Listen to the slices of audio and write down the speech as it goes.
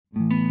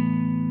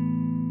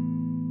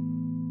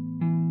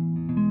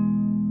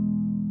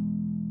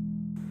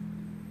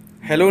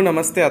Hello,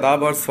 नमस्ते,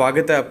 आदाब और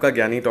स्वागत है आपका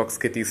ज्ञानी टॉक्स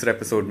के तीसरे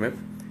एपिसोड में।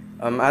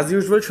 एज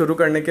यूजुअल शुरू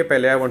करने के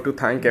पहले I want to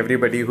thank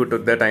everybody who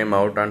took the time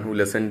out and who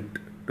listened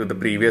to the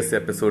previous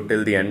episode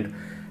till the end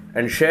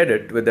and shared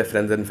it with their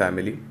friends and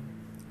family.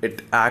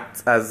 It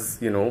acts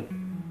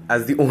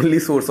as the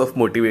only source of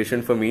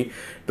motivation for me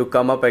to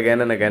come up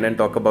again and again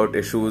and talk about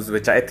issues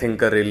which I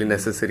think are really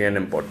necessary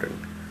and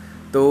important.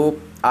 तो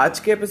आज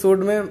के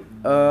episode में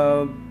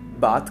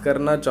बात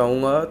करना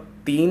चाहूँगा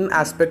 3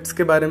 aspects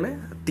के बारे में,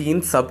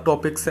 3 सब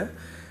टॉपिक्स हैं,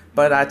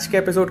 पर आज के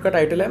एपिसोड का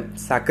टाइटल है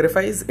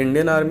sacrifice,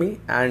 Indian army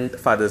and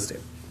fathers day.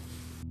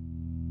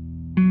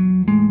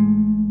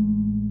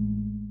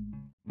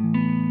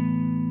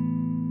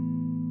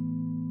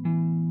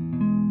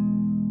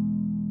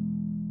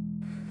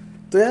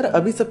 तो यार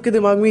अभी सबके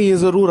दिमाग में ये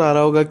ज़रूर आ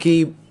रहा होगा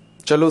कि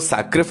चलो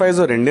सैक्रिफाइस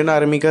और इंडियन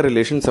आर्मी का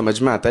रिलेशन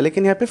समझ में आता है,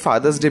 लेकिन यहाँ पे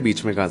फादर्स डे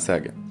बीच में कहाँ से आ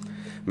गया?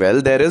 Well,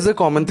 there is a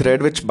common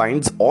thread which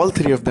binds all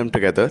 3 of them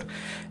together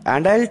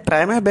and I will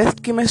try my best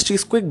कि मैं इस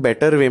चीज़ को एक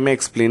बेटर वे में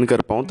एक्सप्लेन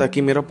कर पाऊँ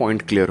ताकि मेरा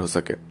पॉइंट क्लियर हो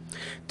सके.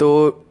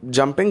 तो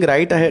jumping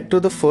right ahead to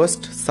the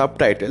first सब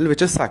टाइटल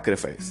विच इज़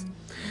सैक्रिफाइस.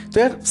 तो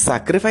यार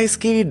सैक्रिफाइस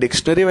की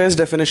डिक्शनरी वाइज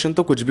डेफिनेशन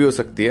तो कुछ भी हो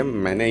सकती है,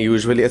 मैंने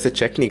यूजुअली ऐसे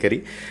चेक नहीं करी,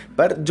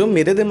 पर जो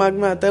मेरे दिमाग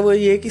में आता है वो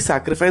ये है कि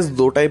सैक्रिफाइस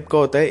 2 टाइप का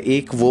होता है.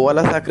 एक वो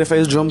वाला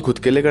सैक्रिफाइस जो हम खुद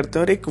के लिए करते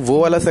हैं और एक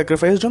वो वाला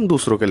सैक्रिफाइस जो हम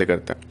दूसरों के लिए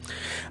करते हैं.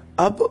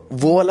 अब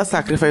वो वाला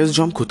सैक्रिफाइस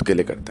जो हम खुद के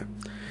लिए करते हैं,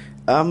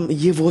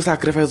 ये वो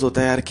सैक्रिफाइस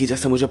होता है यार कि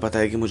जैसे मुझे पता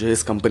है कि मुझे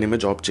इस कंपनी में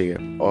जॉब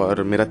चाहिए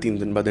और मेरा 3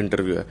 दिन बाद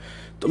इंटरव्यू है,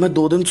 तो मैं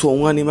 2 दिन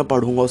सोऊंगा नहीं, मैं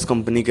पढ़ूंगा उस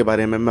कंपनी के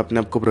बारे में, मैं अपने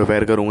आप को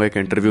प्रिपेयर करूंगा एक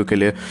इंटरव्यू के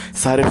लिए,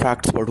 सारे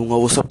फैक्ट्स पढ़ूंगा,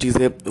 वो सब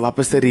चीज़ें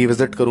वापस से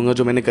रिविजिट करूंगा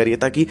जो मैंने करी है,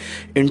 ताकि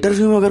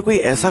इंटरव्यू में अगर कोई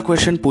ऐसा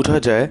क्वेश्चन पूछा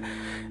जाए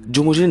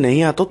जो मुझे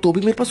नहीं आता तो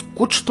भी मेरे पास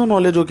कुछ तो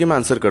नॉलेज हो कि मैं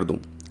आंसर कर दूँ.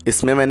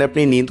 इसमें मैंने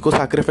अपनी नींद को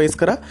सैक्रिफाइस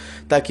करा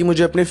ताकि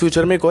मुझे अपने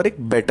फ्यूचर में एक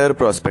बेटर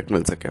प्रोस्पेक्ट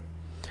मिल सके.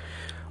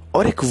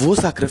 और एक वो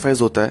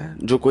सैक्रिफाइस होता है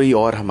जो कोई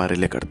और हमारे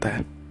लिए करता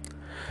है.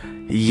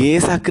 ये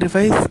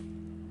सैक्रिफाइस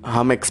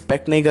हम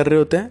एक्सपेक्ट नहीं कर रहे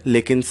होते हैं,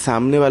 लेकिन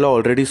सामने वाला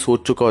ऑलरेडी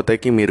सोच चुका होता है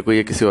कि मेरे को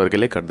ये किसी और के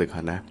लिए कर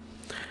दिखाना है.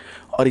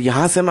 और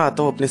यहाँ से मैं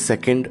आता हूँ अपने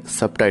सेकंड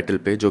सब टाइटल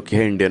पे, जो कि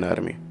है इंडियन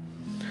आर्मी.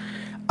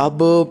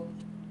 अब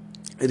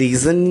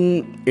रीज़न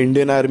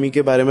इंडियन आर्मी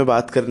के बारे में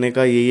बात करने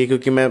का यही है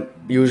क्योंकि मैं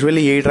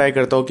यूजुअली यही ट्राई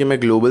करता हूँ कि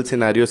मैं ग्लोबल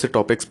सिनेरियो से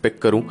टॉपिक्स पिक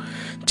करूँ,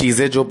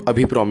 चीज़ें जो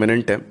अभी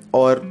प्रोमिनेंट है.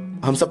 और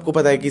हम सबको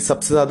पता है कि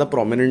सबसे ज़्यादा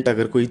प्रोमिनेंट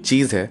अगर कोई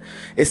चीज़ है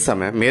इस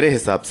समय मेरे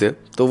हिसाब से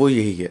तो वो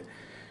यही है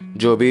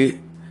जो अभी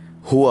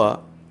हुआ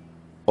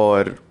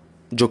और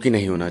जो कि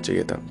नहीं होना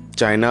चाहिए था.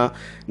 चाइना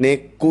ने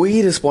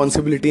कोई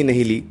रिस्पॉन्सिबिलिटी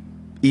नहीं ली.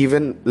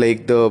 Even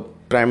like the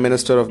Prime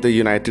Minister of the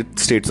United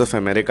States of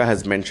America has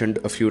mentioned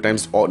a few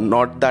times, or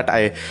not that I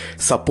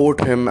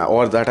support him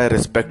or that I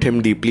respect him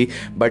deeply,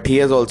 but he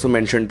has also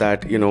mentioned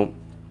that,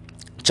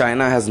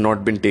 China has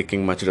not been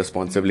taking much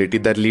responsibility.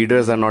 Their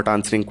leaders are not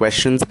answering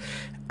questions,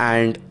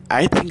 and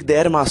I think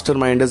their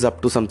mastermind is up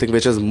to something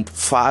which is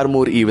far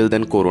more evil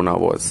than Corona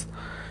was.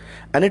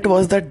 And it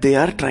was that they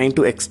are trying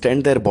to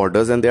extend their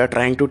borders and they are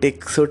trying to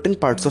take certain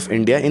parts of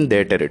India in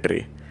their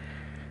territory.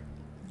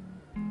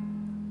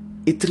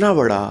 इतना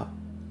बड़ा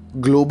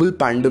global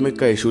pandemic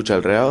का issue चल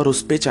रहा है और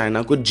उस पर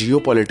China को जियो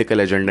पॉलिटिकल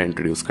एजेंडा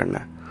इंट्रोड्यूस करना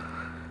है.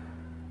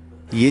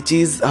 ये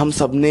चीज़ हम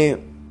सब ने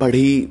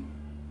पढ़ी.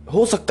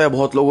 हो सकता है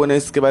बहुत लोगों ने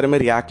इसके बारे में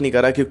रिएक्ट नहीं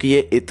करा क्योंकि ये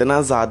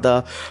इतना ज़्यादा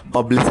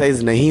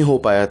पब्लिसाइज नहीं हो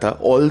पाया था,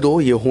 ऑल्दो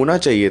ये होना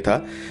चाहिए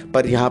था.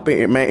 पर यहाँ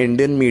पे मैं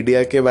इंडियन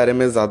मीडिया के बारे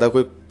में ज़्यादा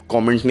कोई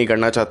कमेंट नहीं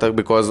करना चाहता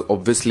because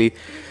obviously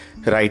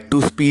right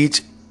to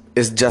speech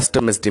is just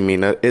a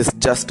मिसडिमीनर, is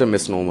just a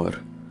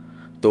misnomer.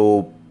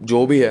 तो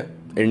जो भी है,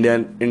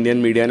 इंडियन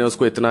मीडिया ने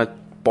उसको इतना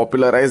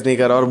पॉपुलराइज नहीं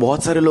करा और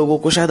बहुत सारे लोगों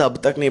को शायद अब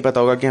तक नहीं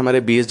पता होगा कि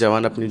हमारे 20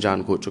 जवान अपनी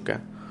जान खो चुके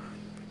हैं.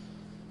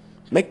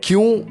 मैं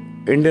क्यों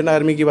इंडियन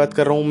आर्मी की बात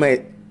कर रहा हूँ? मैं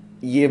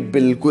ये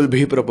बिल्कुल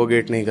भी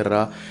प्रोपोगेट नहीं कर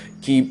रहा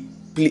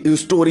कि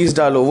स्टोरीज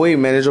डालो. वही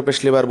मैंने जो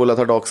पिछली बार बोला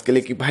था डॉक्स के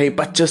लिए कि भाई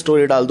 25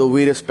 स्टोरी डाल दो,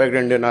 we respect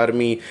Indian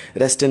army,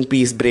 rest in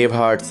peace, brave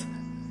hearts.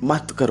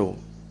 मत करो,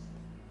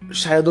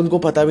 शायद उनको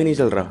पता भी नहीं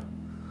चल रहा.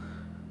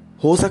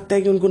 हो सकता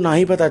है कि उनको ना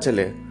ही पता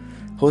चले.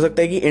 हो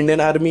सकता है कि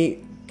इंडियन आर्मी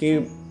के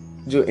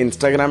जो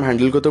इंस्टाग्राम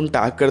हैंडल को तुम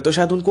टैग करते हो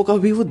शायद उनको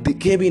कभी वो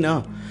दिखे भी ना.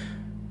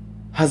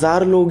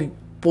 1000 लोग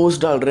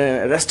पोस्ट डाल रहे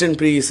हैं rest in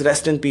peace,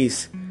 rest in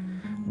peace.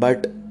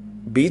 But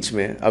बीच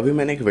में अभी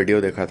मैंने एक वीडियो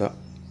देखा था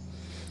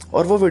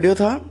और वो वीडियो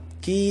था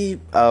कि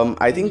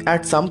I think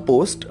at some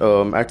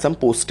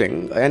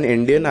posting an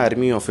Indian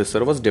army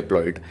officer was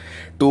diploid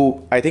to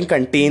I think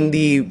contain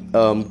the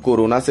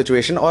corona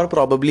situation, और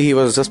probably he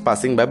was just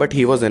passing by but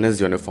he was in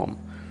his uniform.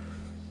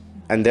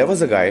 And there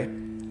was a guy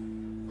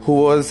who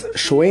was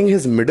showing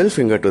his middle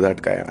finger to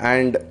that guy,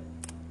 and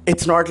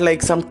it's not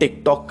like some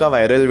TikTok ka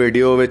viral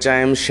video which I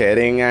am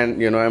sharing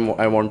and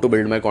I want to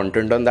build my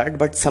content on that,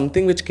 but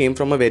something which came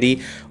from a very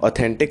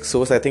authentic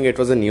source. I think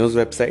it was a news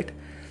website,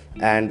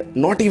 and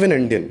not even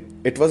Indian,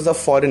 it was a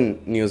foreign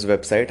news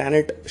website, and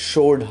it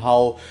showed how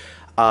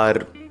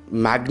our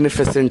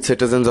magnificent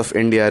citizens of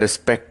India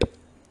respect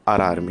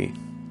our army.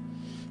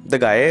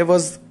 The guy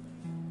was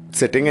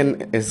sitting in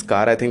his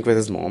car, I think with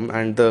his mom,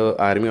 and the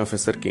army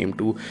officer came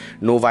to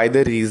know why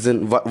the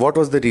reason, what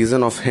was the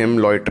reason of him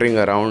loitering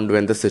around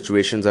when the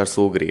situations are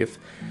so grave.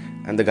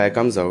 And the guy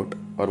comes out,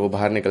 और वो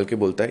बाहर निकल के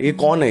बोलता है, ये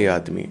कौन है ये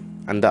आदमी?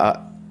 And the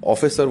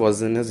officer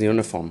was in his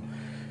uniform.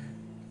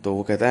 तो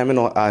वो कहता है, I am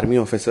an army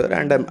officer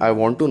and I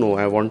want to know,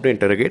 I want to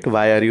interrogate,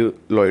 why are you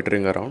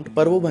loitering around.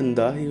 पर वो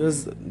बंदा, he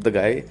was the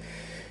guy,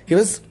 he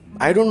was,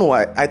 I don't know,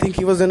 I think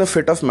he was in a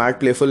fit of mad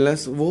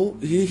playfulness.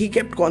 He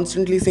kept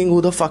constantly saying, who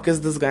the fuck is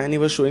this guy, and he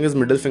was showing his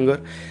middle finger,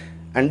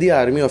 and the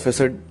army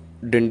officer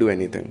didn't do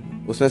anything.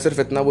 उसने सिर्फ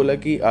इतना बोला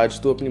कि आज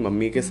तू अपनी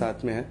mummy के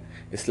साथ में है,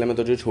 इसलिए मैं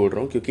तुझे छोड़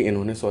रहा हूँ क्योंकि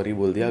इन्होंने सॉरी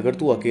बोल दिया, अगर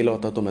तू अकेला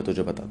होता तो मैं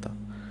तुझे बताता.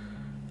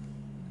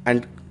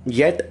 And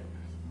yet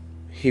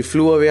he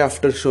flew away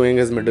after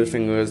showing his middle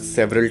fingers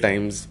several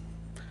times,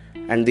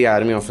 and the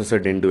army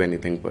officer didn't do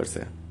anything per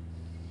se.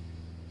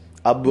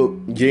 अब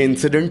ये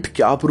इंसिडेंट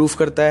क्या प्रूफ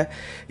करता है?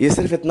 ये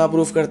सिर्फ इतना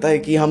प्रूफ करता है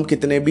कि हम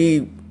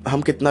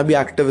कितना भी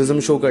एक्टिविज्म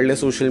शो कर लें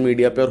सोशल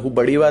मीडिया पे, और वो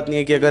बड़ी बात नहीं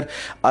है कि अगर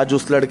आज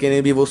उस लड़के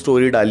ने भी वो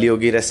स्टोरी डाली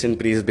होगी, rest in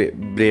peace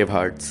brave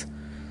hearts,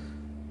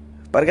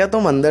 पर क्या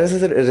तुम अंदर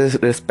से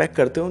रिस्पेक्ट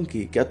करते हो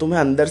उनकी? क्या तुम्हें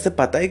अंदर से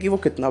पता है कि वो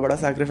कितना बड़ा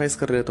सैक्रिफाइस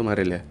कर रहे हो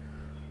तुम्हारे लिए?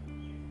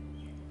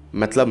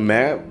 मतलब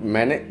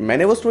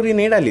मैंने वो स्टोरी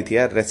नहीं डाली थी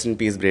यार, rest in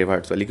peace brave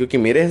hearts वाली, क्योंकि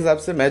मेरे हिसाब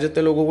से मैं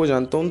जितने लोगों को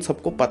जानता हूँ उन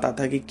सबको पता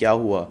था कि क्या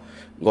हुआ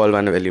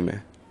गोलवान वैली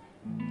में.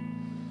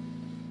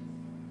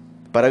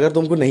 पर अगर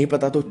तुमको नहीं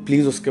पता तो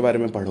प्लीज उसके बारे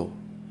में पढ़ो.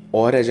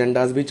 और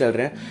एजेंडाज भी चल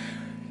रहे हैं,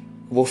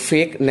 वो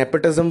फेक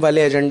नेपोटिज्म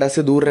वाले एजेंडा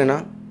से दूर रहना.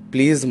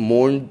 Please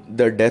मोर्न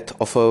the death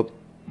of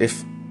if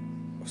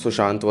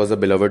Sushant was a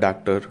beloved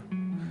actor,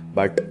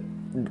 but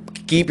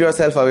keep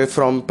yourself away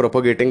from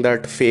propagating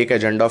that fake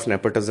agenda of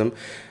nepotism,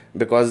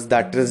 because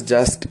that is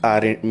just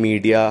our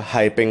media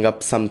hyping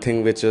up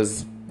something which is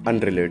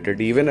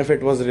unrelated. Even if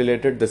it was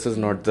related, this is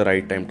not the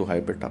right time to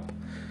hype it up.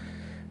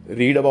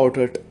 Read about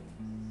it.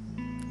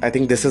 I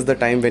think this is the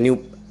time when you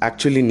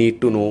actually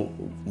need to know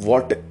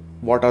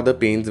what are the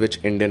pains which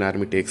Indian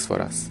Army takes for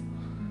us.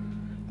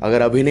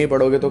 अगर अभी नहीं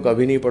पढ़ोगे तो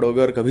कभी नहीं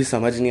पढ़ोगे, और कभी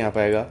समझ नहीं आ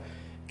पाएगा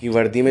कि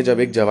वर्दी में जब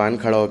एक जवान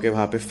खड़ा होकर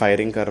वहाँ पे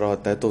फायरिंग कर रहा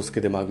होता है तो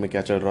उसके दिमाग में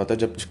क्या चल रहा होता है,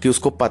 जबकि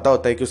उसको पता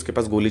होता है कि उसके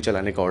पास गोली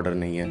चलाने का ऑर्डर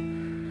नहीं है,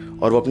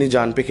 और वो अपनी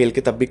जान पे खेल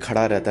के तब भी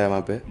खड़ा रहता है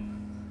वहाँ पे,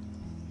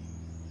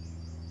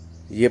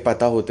 ये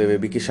पता होते हुए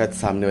भी कि शायद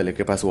सामने वाले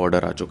के पास वो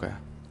ऑर्डर आ चुका है.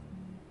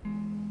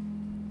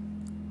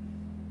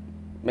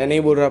 मैं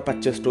नहीं बोल रहा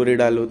 25 स्टोरी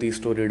डालो, 30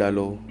 स्टोरी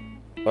डालो,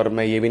 और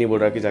मैं ये भी नहीं बोल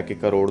रहा कि जाके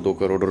 1-2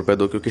 करोड़ रुपए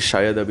दो, क्योंकि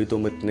शायद अभी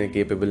तुम इतने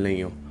केपेबल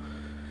नहीं हो.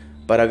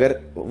 पर अगर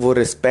वो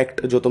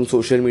रिस्पेक्ट जो तुम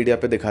सोशल मीडिया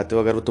पे दिखाते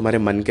हो, अगर वो तुम्हारे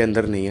मन के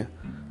अंदर नहीं है,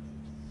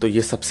 तो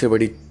ये सबसे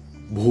बड़ी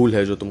भूल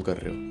है जो तुम कर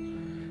रहे हो.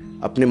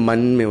 अपने मन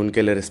में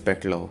उनके लिए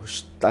रिस्पेक्ट लाओ,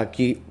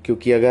 ताकि,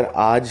 क्योंकि अगर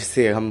आज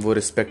से हम वो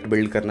रिस्पेक्ट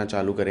बिल्ड करना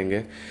चालू करेंगे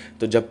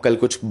तो जब कल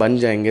कुछ बन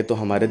जाएंगे तो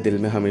हमारे दिल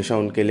में हमेशा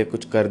उनके लिए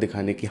कुछ कर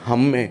दिखाने की,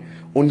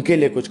 उनके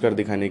लिए कुछ कर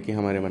दिखाने की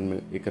हमारे मन में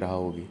एक राह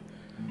होगी,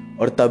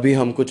 और तभी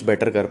हम कुछ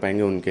बेटर कर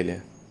पाएंगे उनके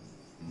लिए.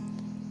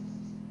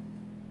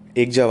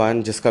 एक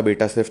जवान जिसका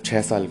बेटा सिर्फ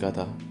 6 साल का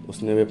था,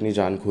 उसने भी अपनी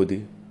जान खो दी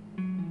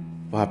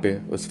वहाँ पे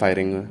उस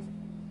फायरिंग में,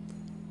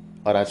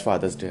 और आज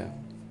फादर्स डे है.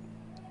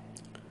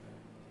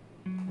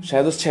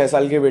 शायद उस 6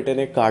 साल के बेटे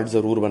ने कार्ड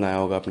ज़रूर बनाया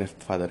होगा अपने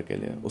फादर के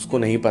लिए. उसको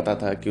नहीं पता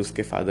था कि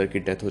उसके फादर की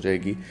डेथ हो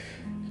जाएगी.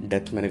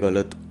 डेथ मैंने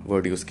गलत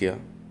वर्ड यूज़ किया.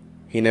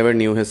 He never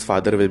knew his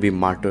father will be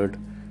martyred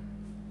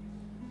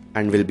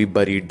and will be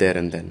buried there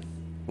and then.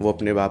 वो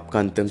अपने बाप का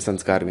अंतिम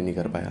संस्कार भी नहीं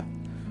कर पाया,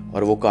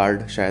 और वो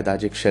कार्ड शायद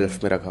आज एक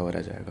शेल्फ में रखा हुआ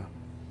रह जाएगा.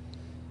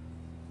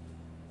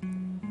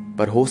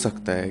 पर हो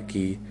सकता है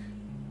कि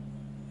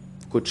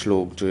कुछ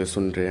लोग जो ये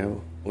सुन रहे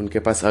हैं उनके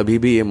पास अभी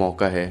भी ये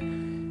मौका है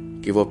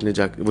कि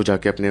वो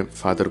जाके अपने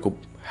फादर को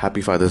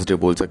हैप्पी फादर्स डे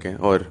बोल सकें,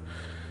 और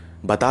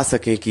बता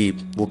सकें कि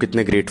वो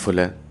कितने ग्रेटफुल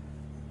है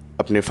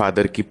अपने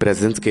फादर की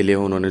प्रेजेंस के लिए,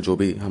 उन्होंने जो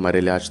भी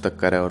हमारे लिए आज तक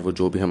करा है और वो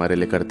जो भी हमारे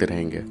लिए करते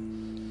रहेंगे.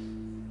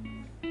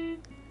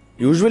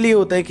 यूजुअली ये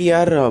होता है कि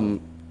यार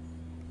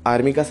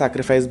आर्मी का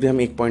सैक्रिफाइस भी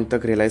हम एक पॉइंट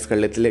तक रियलाइज़ कर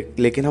लेते,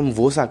 लेकिन हम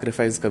वो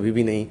सैक्रिफाइस कभी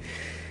भी नहीं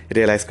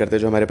रियलाइज़ करते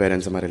जो हमारे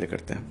पेरेंट्स हमारे लिए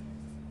करते हैं.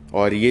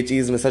 और ये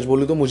चीज़ मैं सच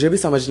बोलूँ तो मुझे भी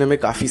समझने में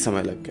काफ़ी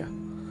समय लग गया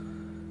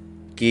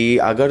कि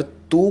अगर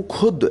तू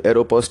खुद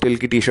एरोपोस्टिल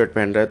की टी शर्ट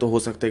पहन रहा है तो हो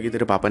सकता है कि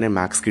तेरे पापा ने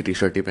मैक्स की टी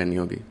शर्ट ही पहनी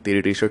होगी.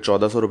 तेरी टी शर्ट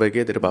 1400 रुपये की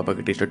है, तेरे पापा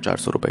की टी शर्ट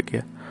 400 रुपये की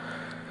है.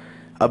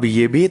 अब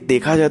ये भी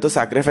देखा जाए तो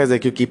सैक्रिफाइस है,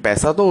 क्योंकि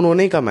पैसा तो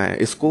उन्होंने ही कमाया,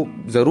 इसको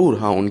ज़रूर,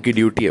 हाँ उनकी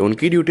ड्यूटी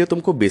है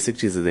तुमको बेसिक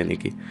चीज़ें देने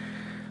की.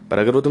 पर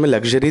अगर वो तुम्हें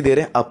लग्जरी दे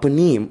रहे हैं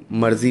अपनी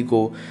मर्जी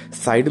को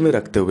साइड में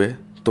रखते हुए,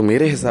 तो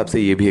मेरे हिसाब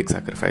से ये भी एक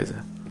सैक्रिफाइस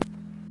है.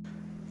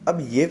 अब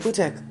ये कुछ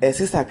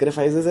ऐसे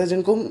सैक्रिफाइसेस है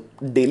जिनको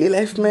हम डेली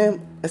लाइफ में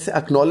ऐसे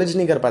एक्नॉलेज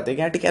नहीं कर पाते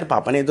कि यार ठीक है यार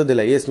पापा ने तो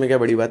दिलाई है, इसमें क्या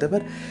बड़ी बात है.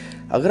 पर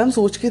अगर हम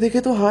सोच के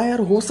देखें तो हाँ यार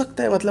हो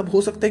सकता है, मतलब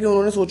हो सकता है कि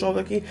उन्होंने सोचा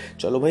होगा कि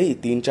चलो भाई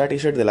 3-4 टी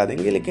शर्ट दिला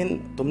देंगे, लेकिन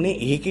तुमने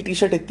एक ही टी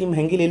शर्ट इतनी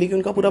महंगी ले ली कि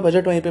उनका पूरा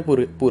बजट वहीं पे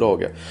पूरा हो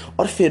गया,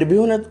 और फिर भी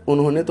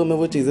उन्होंने तुम्हें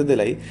वो चीज़ें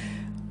दिलाई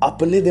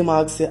अपने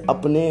दिमाग से,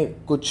 अपने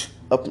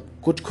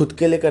कुछ खुद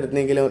के लिए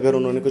करने के लिए. अगर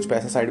उन्होंने कुछ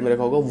पैसा साइड में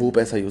रखा होगा वो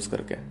पैसा यूज़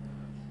करके,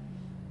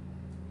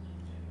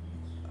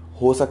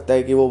 हो सकता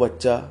है कि वो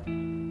बच्चा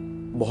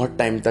बहुत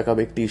टाइम तक अब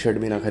एक टी शर्ट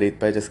भी ना खरीद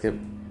पाए जिसके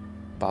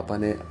पापा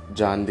ने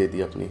जान दे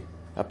दी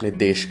अपने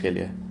देश के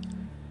लिए,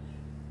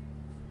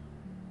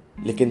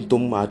 लेकिन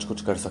तुम आज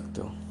कुछ कर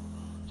सकते हो।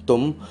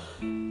 तुम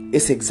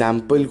इस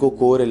एग्जाम्पल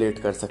को रिलेट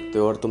कर सकते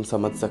हो और तुम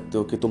समझ सकते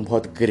हो कि तुम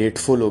बहुत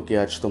ग्रेटफुल हो कि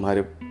आज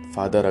तुम्हारे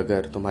फादर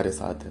अगर तुम्हारे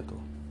साथ है तो।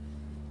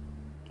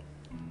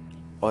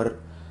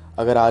 और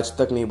अगर आज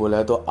तक नहीं बोला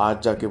है तो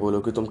आज जाके बोलो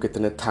कि तुम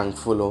कितने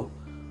थैंकफुल हो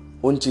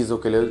उन चीज़ों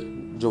के लिए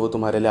जो वो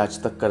तुम्हारे लिए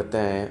आज तक करते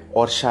हैं,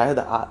 और शायद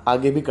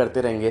आगे भी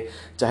करते रहेंगे,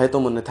 चाहे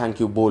तुम उन्हें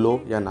थैंक यू बोलो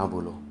या ना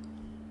बोलो।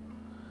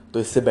 तो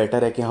इससे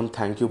बेटर है कि हम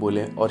थैंक यू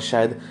बोलें, और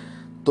शायद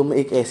तुम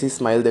एक ऐसी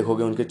स्माइल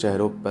देखोगे उनके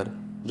चेहरों पर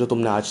जो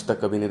तुमने आज तक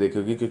कभी नहीं देखी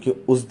होगी,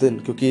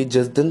 क्योंकि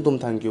जिस दिन तुम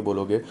थैंक यू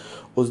बोलोगे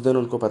उस दिन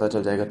उनको पता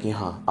चल जाएगा कि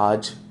हाँ,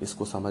 आज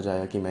इसको समझ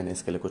आया कि मैंने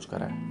इसके लिए कुछ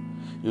करा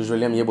है।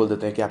 यूजुअली हम ये बोल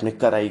देते हैं कि आपने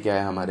करा ही क्या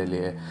है हमारे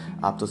लिए,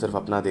 आप तो सिर्फ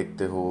अपना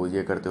देखते हो,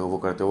 ये करते हो, वो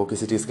करते हो। वो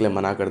किसी चीज़ के लिए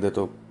मना कर दे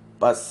तो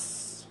बस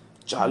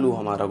चालू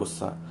हमारा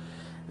गुस्सा।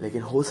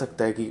 लेकिन हो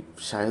सकता है कि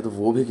शायद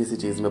वो भी किसी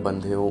चीज़ में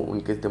बंधे हो,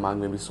 उनके दिमाग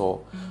में भी 100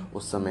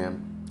 उस समय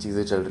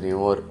चीज़ें चल रही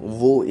हों, और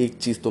वो एक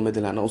चीज़ तुम्हें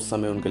दिलाना उस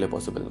समय उनके लिए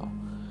पॉसिबल ना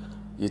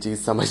हो। ये चीज़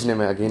समझने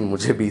में अगेन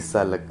मुझे 20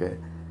 साल लग गए,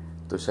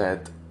 तो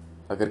शायद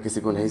अगर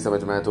किसी को नहीं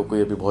समझ में आया तो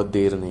कोई अभी बहुत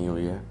देर नहीं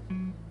हुई है।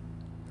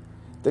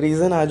 तो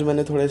रीज़न आज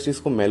मैंने थोड़ा इस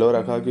चीज़ को मेलो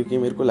रखा क्योंकि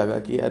मेरे को लगा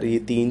कि यार ये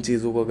 3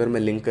 चीज़ों को अगर मैं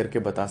लिंक करके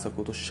बता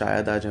सकूँ तो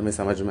शायद आज हमें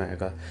समझ में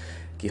आएगा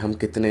कि हम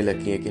कितने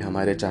लकी हैं कि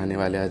हमारे चाहने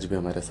वाले आज भी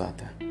हमारे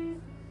साथ हैं।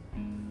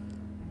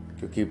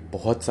 क्योंकि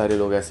बहुत सारे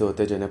लोग ऐसे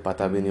होते हैं जिन्हें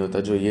पता भी नहीं होता,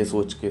 जो ये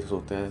सोच के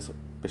सोते हैं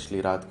पिछली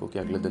रात को कि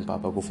अगले दिन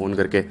पापा को फ़ोन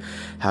करके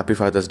हैप्पी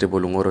फादर्स डे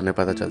बोलूँगा, और उन्हें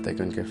पता चलता है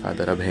कि उनके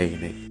फादर अब है ही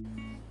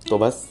नहीं। तो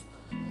बस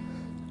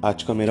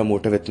आज का मेरा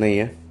मोटिव इतना ही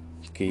है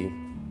कि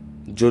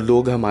जो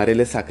लोग हमारे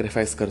लिए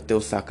सैक्रिफाइस करते हैं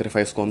उस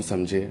सैक्रिफाइस को हम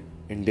समझें,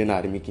 इंडियन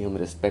आर्मी की हम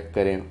रिस्पेक्ट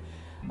करें।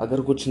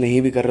 अगर कुछ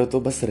नहीं भी कर रहे हो तो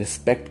बस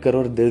रिस्पेक्ट करो,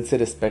 और दिल से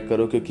रिस्पेक्ट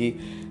करो, क्योंकि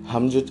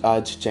हम जो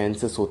आज चैन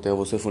से सोते हैं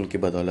वो सिर्फ उनकी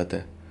बदौलत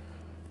है।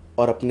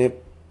 और अपने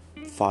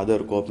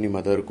फादर को, अपनी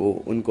मदर को,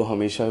 उनको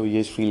हमेशा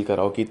ये फील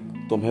कराओ कि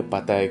तुम्हें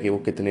पता है कि वो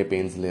कितने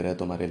पेन्स ले रहे हैं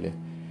तुम्हारे लिए।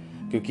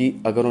 क्योंकि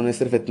अगर उन्हें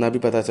सिर्फ इतना भी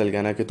पता चल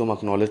गया ना कि तुम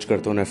एक्नॉलेज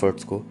करते हो उन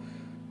एफर्ट्स को,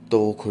 तो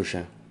वो खुश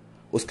हैं।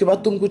 उसके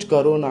बाद तुम कुछ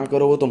करो ना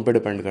करो वो तुम पे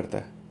डिपेंड करता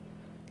है,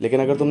 लेकिन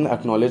अगर तुमने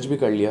एक्नॉलेज भी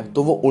कर लिया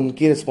तो वो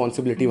उनकी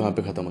रिस्पॉन्सिबिलिटी वहाँ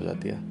पे ख़त्म हो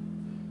जाती है।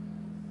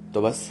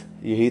 तो बस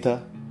यही था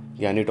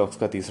ज्ञानी टॉक्स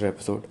का तीसरा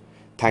episode.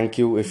 Thank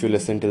you if you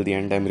listen till the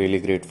end, I am really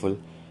grateful.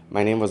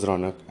 My name was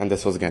Raunak and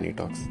this was ज्ञानी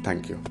टॉक्स।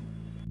 Thank you.